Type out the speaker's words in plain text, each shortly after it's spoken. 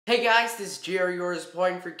Hey guys, this is Gerry O,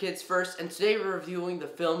 Point for Kids First, and today we're reviewing the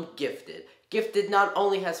film Gifted. Gifted not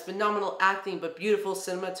only has phenomenal acting, but beautiful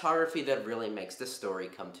cinematography that really makes the story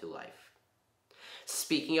come to life.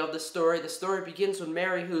 Speaking of the story begins when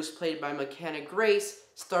Mary, who is played by Mckenna Grace,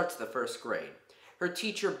 starts the first grade. Her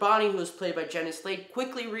teacher, Bonnie, who is played by Jenny Slate,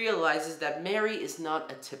 quickly realizes that Mary is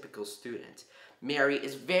not a typical student. Mary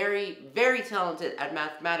is very, very talented at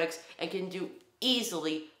mathematics and can do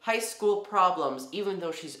easily high school problems even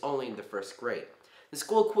though she's only in the first grade. The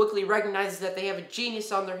school quickly recognizes that they have a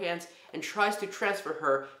genius on their hands and tries to transfer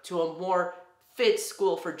her to a more fit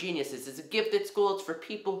school for geniuses. It's a gifted school. It's for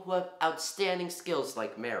people who have outstanding skills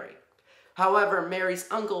like Mary. However, Mary's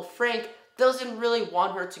uncle Frank doesn't really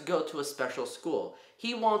want her to go to a special school.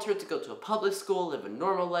 He wants her to go to a public school, live a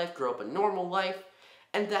normal life, grow up a normal life,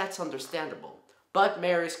 and that's understandable. But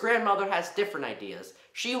Mary's grandmother has different ideas.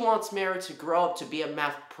 She wants Mary to grow up to be a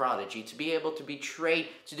math prodigy, to be able to be trained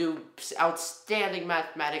to do outstanding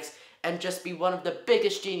mathematics and just be one of the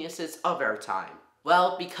biggest geniuses of our time.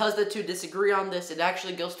 Well, because the two disagree on this, it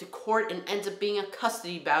actually goes to court and ends up being a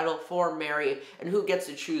custody battle for Mary and who gets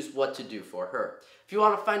to choose what to do for her. If you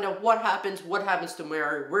want to find out what happens to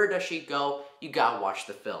Mary, where does she go, you gotta watch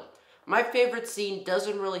the film. My favorite scene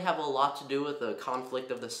doesn't really have a lot to do with the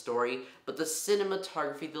conflict of the story, but the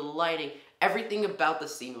cinematography, the lighting, everything about the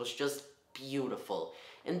scene was just beautiful.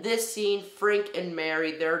 In this scene, Frank and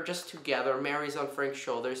Mary, they're just together. Mary's on Frank's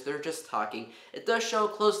shoulders. They're just talking. It does show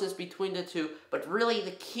closeness between the two, but really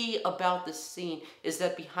the key about this scene is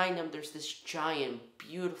that behind them there's this giant,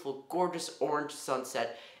 beautiful, gorgeous orange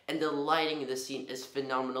sunset, and the lighting in the scene is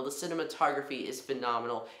phenomenal. The cinematography is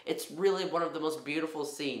phenomenal. It's really one of the most beautiful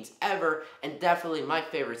scenes ever, and definitely my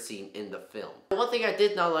favorite scene in the film. One thing I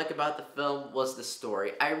did not like about the film was the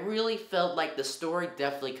story. I really felt like the story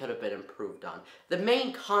definitely could have been improved on. The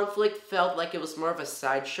main conflict felt like it was more of a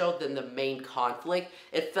sideshow than the main conflict.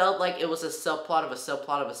 It felt like it was a subplot of a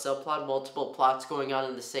subplot of a subplot, multiple plots going on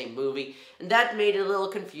in the same movie, and that made it a little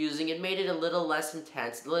confusing. It made it a little less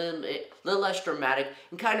intense, a little less dramatic,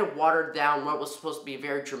 and kind of watered down what was supposed to be a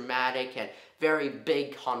very dramatic and very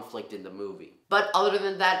big conflict in the movie. But other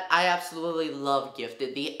than that, I absolutely love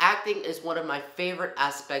Gifted. The acting is one of my favorite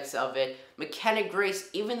aspects of it. Mckenna Grace,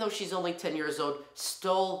 even though she's only 10 years old,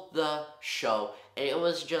 stole the show. And it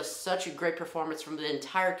was just such a great performance from the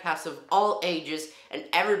entire cast of all ages, and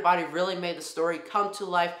everybody really made the story come to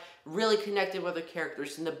life, really connected with the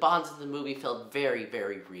characters, and the bonds in the movie felt very,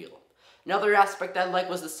 very real. Another aspect I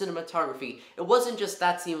liked was the cinematography. It wasn't just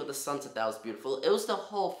that scene with the sunset that was beautiful, it was the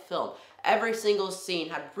whole film. Every single scene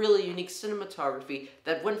had really unique cinematography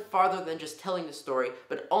that went farther than just telling the story,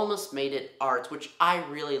 but almost made it art, which I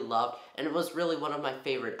really loved, and it was really one of my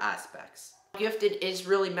favorite aspects. Gifted is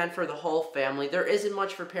really meant for the whole family. There isn't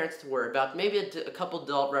much for parents to worry about. Maybe a couple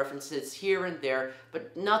adult references here and there,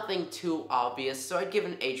 but nothing too obvious, so I'd give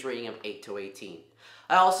an age rating of 8 to 18.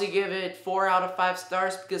 I also give it 4 out of 5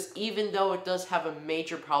 stars because even though it does have a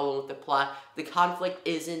major problem with the plot, the conflict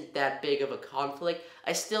isn't that big of a conflict.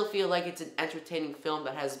 I still feel like it's an entertaining film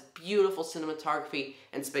that has beautiful cinematography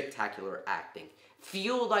and spectacular acting. If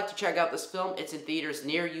you would like to check out this film, it's in theaters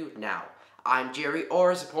near you now. I'm Gerry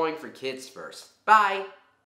O, Point for Kids First. Bye!